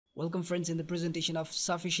Welcome friends in the presentation of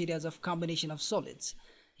surface areas of combination of solids.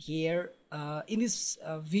 Here in this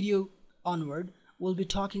video onward, we'll be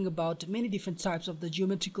talking about many different types of the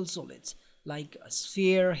geometrical solids like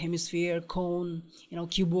sphere, hemisphere, cone,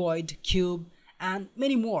 cuboid, cube, and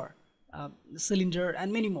many more, cylinder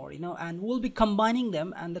and many more, and we'll be combining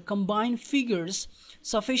them, and the combined figures,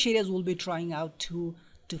 surface areas will be trying out to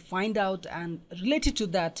find out, and related to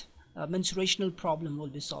that mensurational problem we'll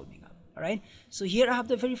be solving up. Alright, so here I have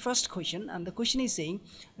the very first question, and the question is saying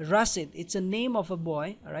Rashid, it's a name of a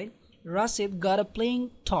boy. Alright, Rashid got a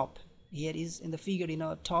playing top. Here is in the figure,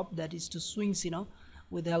 a top that is to swings,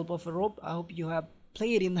 with the help of a rope. I hope you have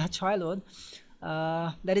played in that childhood.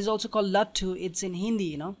 That is also called lattu. It's in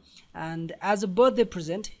Hindi, and as a birthday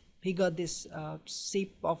present he got this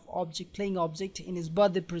shape of object, playing object, in his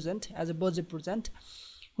birthday present, as a birthday present,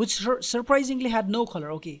 which surprisingly had no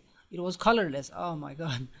color. Okay, it was colorless. Oh my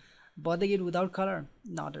god. Birthday gift without color,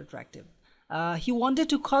 not attractive. He wanted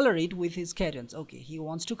to color it with his cadence. Okay, he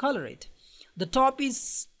wants to color it. The top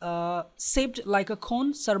is shaped like a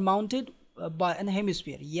cone surmounted by an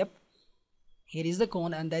hemisphere. Yep, here is the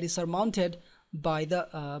cone, and that is surmounted by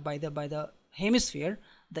the hemisphere.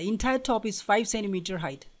 The entire top is 5 centimeter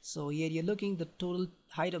height. So here you're looking, the total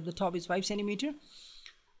height of the top is 5 centimeter,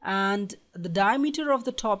 and the diameter of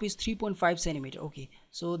the top is 3.5 centimeter. Okay,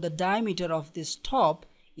 so the diameter of this top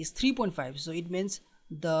is 3.5, so it means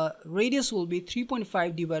the radius will be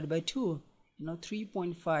 3.5 divided by 2.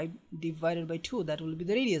 3.5 divided by 2, that will be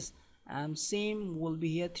the radius, and same will be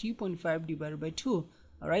here, 3.5 divided by 2.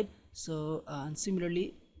 All right, so and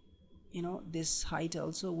similarly, this height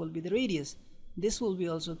also will be the radius. This will be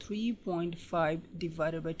also 3.5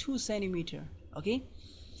 divided by 2 centimeter. Okay,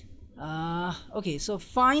 okay, so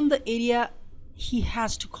find the area he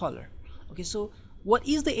has to color. Okay, so what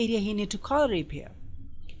is the area he need to color up here?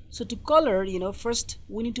 So to color, first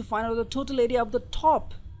we need to find out the total area of the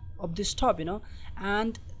top of this top,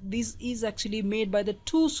 and this is actually made by the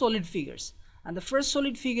two solid figures. And the first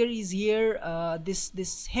solid figure is here,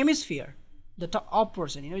 this hemisphere, the top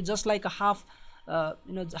portion, just like a half,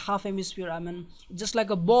 half hemisphere. I mean, just like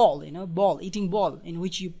a ball, eating ball, in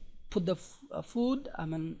which you put the food. I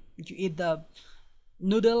mean, you eat the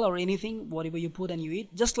noodle or anything, whatever you put and you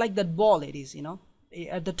eat. Just like that ball, it is,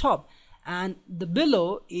 at the top. And the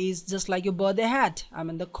below is just like your birthday hat, I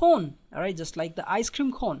mean the cone. All right, just like the ice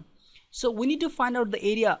cream cone. So we need to find out the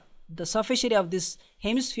area, the surface area of this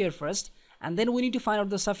hemisphere first, and then we need to find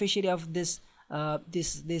out the surface area of this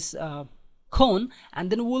cone,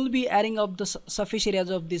 and then we'll be adding up the surface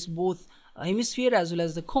areas of this both hemisphere as well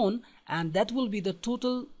as the cone, and that will be the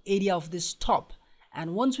total area of this top.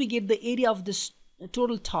 And once we get the area of this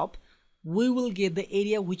total top, we will get the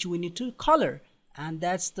area which we need to color. And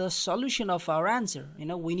that's the solution of our answer.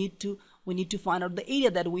 We need to find out the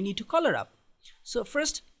area that we need to color up. So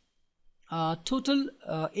first, total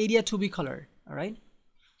area to be colored. All right,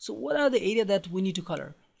 so what are the area that we need to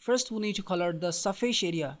color? First, we need to color the surface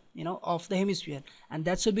area of the hemisphere, and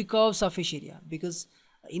that should be curved surface area, because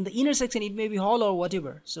in the inner section it may be hollow or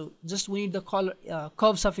whatever. So just we need the color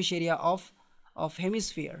curved surface area of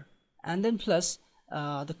hemisphere, and then plus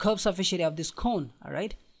the curved surface area of this cone. All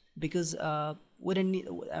right, because we don't need,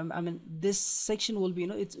 I mean, this section will be,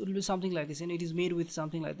 it will be something like this, it is made with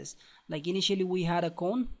something like this. Like initially we had a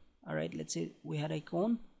cone. All right, let's say we had a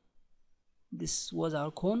cone. This was our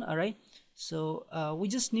cone. All right, so we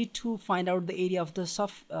just need to find out the area of the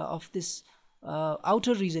of this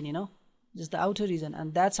outer region, just the outer region,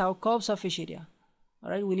 and that's our curved surface area. All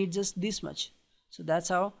right, we need just this much, so that's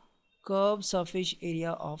our curved surface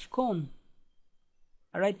area of cone.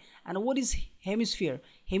 All right, and what is hemisphere?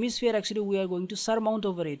 Hemisphere, actually we are going to surmount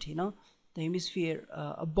over it, the hemisphere,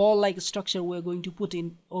 a ball like structure we are going to put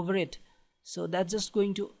in over it. So that's just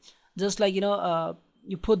going to, just like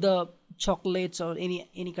you put the chocolates or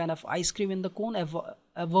any kind of ice cream in the cone,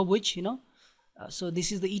 above which, so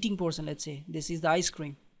this is the eating portion. Let's say this is the ice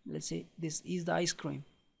cream. Let's say this is the ice cream.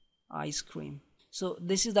 So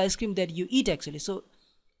this is the ice cream that you eat actually. So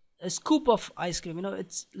a scoop of ice cream,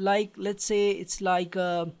 it's like, let's say it's like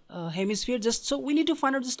a hemisphere. Just so we need to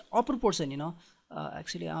find out just upper portion,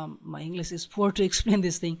 actually my English is poor to explain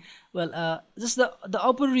this thing. Well, just the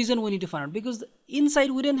upper region we need to find out, because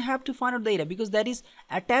inside we don't have to find out the area, because that is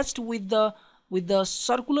attached with the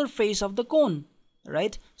circular face of the cone.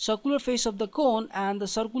 Right, circular face of the cone and the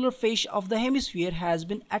circular face of the hemisphere has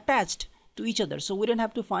been attached to each other, so we don't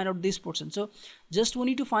have to find out this portion. So just we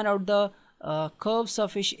need to find out the curved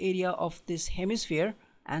surface area of this hemisphere,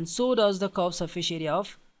 and so does the curved surface area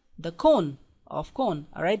of the cone. All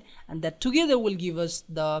right, and that together will give us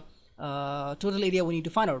the total area we need to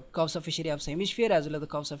find out, curved surface area of the hemisphere as well as the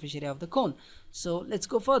curved surface area of the cone. So let's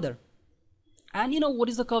go further. And you know what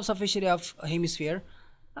is the curved surface area of a hemisphere?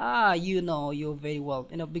 You know, you very well,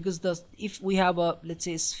 you know, because if we have a, let's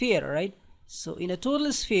say, sphere, right? So in a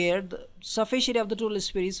total sphere, the surface area of the total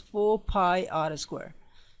sphere is 4 pi r square.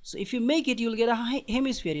 So if you make it, you'll get a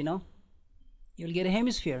hemisphere, you know, you'll get a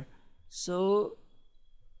hemisphere. So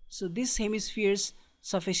this hemisphere's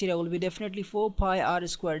surface area will be definitely 4 pi r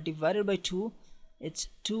square divided by 2. It's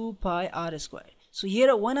 2 pi r square. So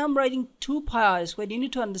here when I'm writing 2 pi r square, you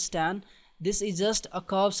need to understand this is just a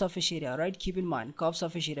curved surface area, right? Keep in mind curved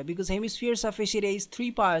surface area, because hemisphere surface area is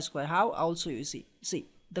 3 pi r square. How? Also you see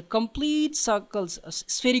the complete circle's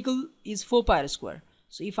spherical is 4 pi r square.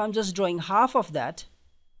 So if I'm just drawing half of that,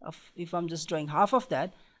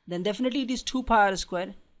 then definitely it is 2 pi r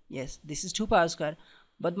square. Yes, this is 2 pi r square.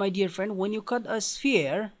 But my dear friend, when you cut a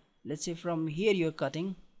sphere, let's say from here you're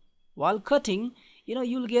cutting, while cutting, you know,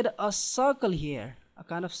 you'll get a circle here, a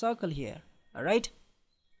kind of circle here. All right,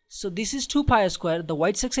 so this is 2 pi r square, the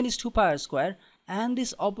white section is 2 pi r square, and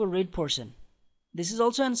this upper red portion, this is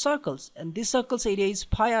also in circles, and this circle's area is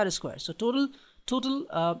pi r square. So total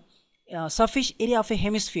surface area of a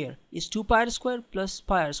hemisphere is 2 pi r square plus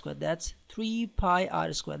pi r square. That's 3 pi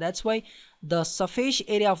r square. That's why the surface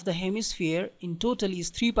area of the hemisphere in total is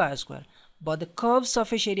 3 pi r square, but the curved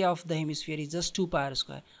surface area of the hemisphere is just 2 pi r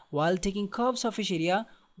square. While taking curved surface area,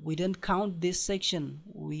 we don't count this section,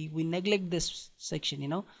 we neglect this section, you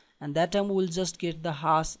know, and that time we'll just get the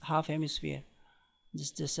half hemisphere,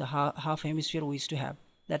 just a half hemisphere we used to have.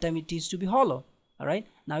 That time it used to be hollow. All right,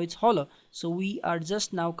 now it's hollow, so we are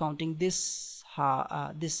just now counting this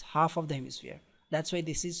half of the hemisphere. That's why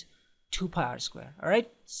this is 2 pi r square. All right,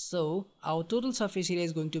 so our total surface area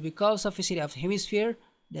is going to be curved surface area of hemisphere,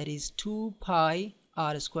 that is 2 pi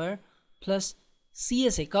r square, plus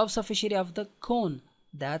CSA, curved surface area of the cone,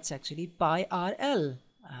 that's actually pi rl.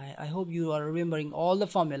 I hope you are remembering all the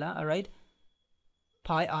formula. All right,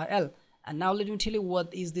 pi rl. And now let me tell you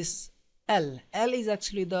what is this L. L is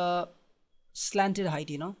actually the slanted height,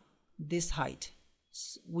 you know, this height.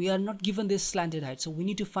 We are not given this slanted height, so we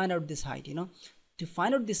need to find out this height, you know. To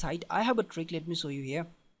find out this height, I have a trick. Let me show you here.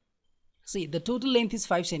 See, the total length is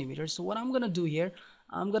 5 centimeters. So what I'm gonna do here,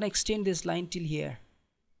 I'm gonna extend this line till here.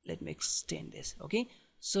 Let me extend this. Okay,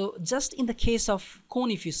 so just in the case of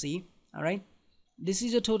cone, if you see, all right, this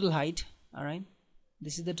is the total height. All right,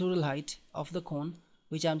 this is the total height of the cone,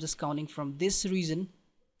 which I'm just counting from this region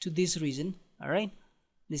to this region. All right,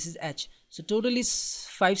 this is h. So total is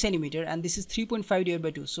 5 centimeter, and this is 3.5 divided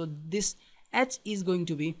by 2. So this h is going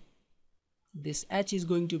to be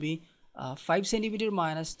 5 centimeter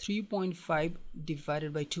minus 3.5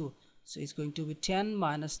 divided by 2. So it's going to be 10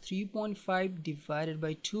 minus 3.5 divided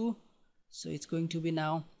by 2. So it's going to be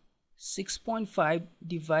now 6.5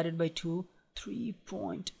 divided by 2,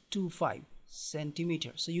 3.25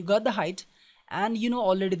 centimeter. So you got the height, and you know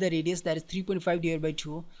already the radius, that is 3.5 divided by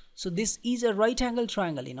 2. So this is a right angle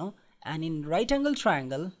triangle, you know, and in right angle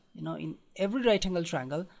triangle, you know, in every right angle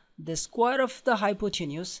triangle, the square of the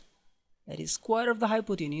hypotenuse, that is square of the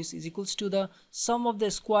hypotenuse, is equals to the sum of the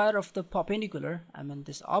square of the perpendicular, I mean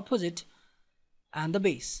this opposite, and the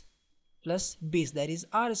base, plus base, that is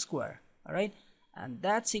r square. All right, and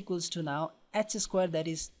that's equals to now h square, that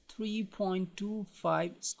is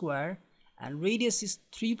 3.25 square, and radius is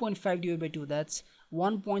 3.5 divided by 2, that's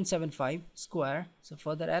 1.75 square. So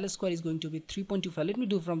further L square is going to be 3.25. Let me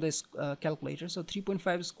do from this calculator. So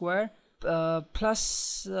 3.5 square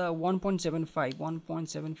plus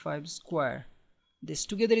 1.75 square, this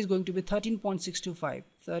together is going to be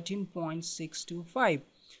 13.625.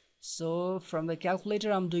 So from the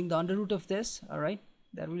calculator I'm doing the under root of this. All right,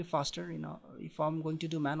 that will be faster, you know. If I'm going to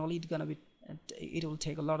do manually, it will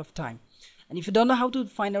take a lot of time. And if you don't know how to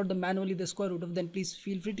find out manually the square root of, then please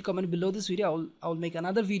feel free to comment below this video. I'll make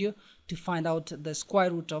another video to find out the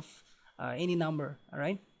square root of any number. All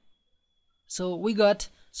right, so we got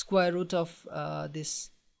square root of this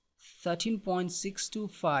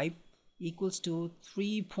 13.625 equals to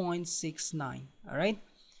 3.69. all right,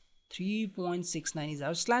 3.69 is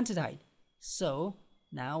our slanted height. So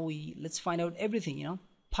now let's find out everything, you know.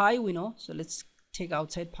 Pi we know, so let's take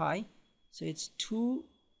outside pi. So it's 2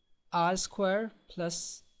 r square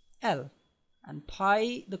plus L, and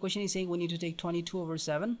pi, the question is saying we need to take 22 over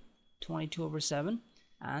 7,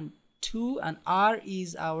 and 2, and r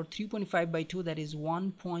is our 3.5 by 2, that is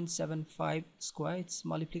 1.75 square, it's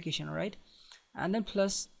multiplication, right? And then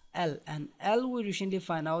plus L, and L we recently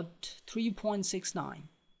find out 3.69.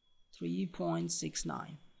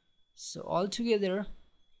 So altogether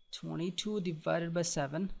 22 divided by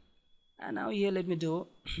 7, And now here let me do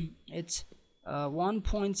it's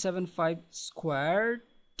 1.75 squared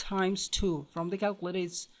times 2. From the calculator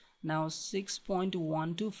it's now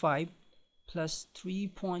 6.125 plus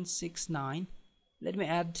 3.69. let me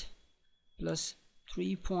add plus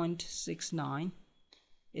 3.69.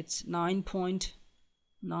 it's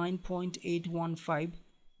 9.815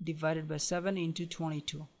 divided by 7 into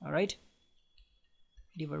 22. all right,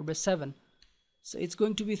 divided by 7, so it's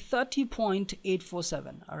going to be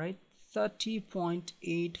 30.847. all right,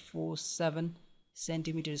 30.847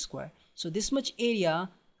 centimeters square. So this much area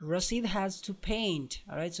Rashid has to paint.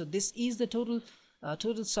 all right, so this is the total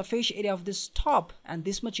surface area of this top, and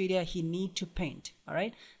this much area he need to paint. all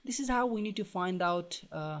right, this is how we need to find out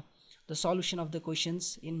the solution of the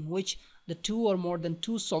questions in which the two or more than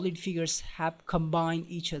two solid figures have combined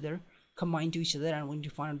to each other, and we need to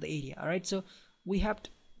find out the area. all right, so we have to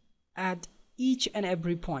add each and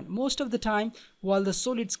every point. Most of the time while the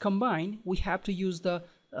solids combine, we have to use the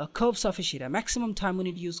curved surface area. Maximum time we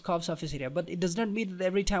need to use curved surface area, but it does not mean that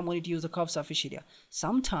every time we need to use the curved surface area.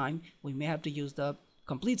 Sometime we may have to use the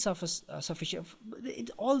complete surface area. It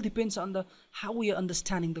all depends on the how we are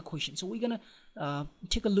understanding the question. So we're gonna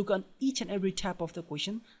take a look on each and every type of the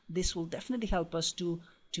question. This will definitely help us to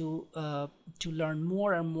learn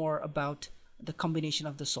more and more about the combination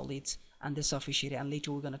of the solids and the surface area, and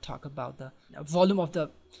later we're going to talk about the volume of the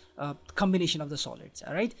combination of the solids.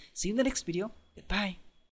 all right, see you in the next video. Goodbye.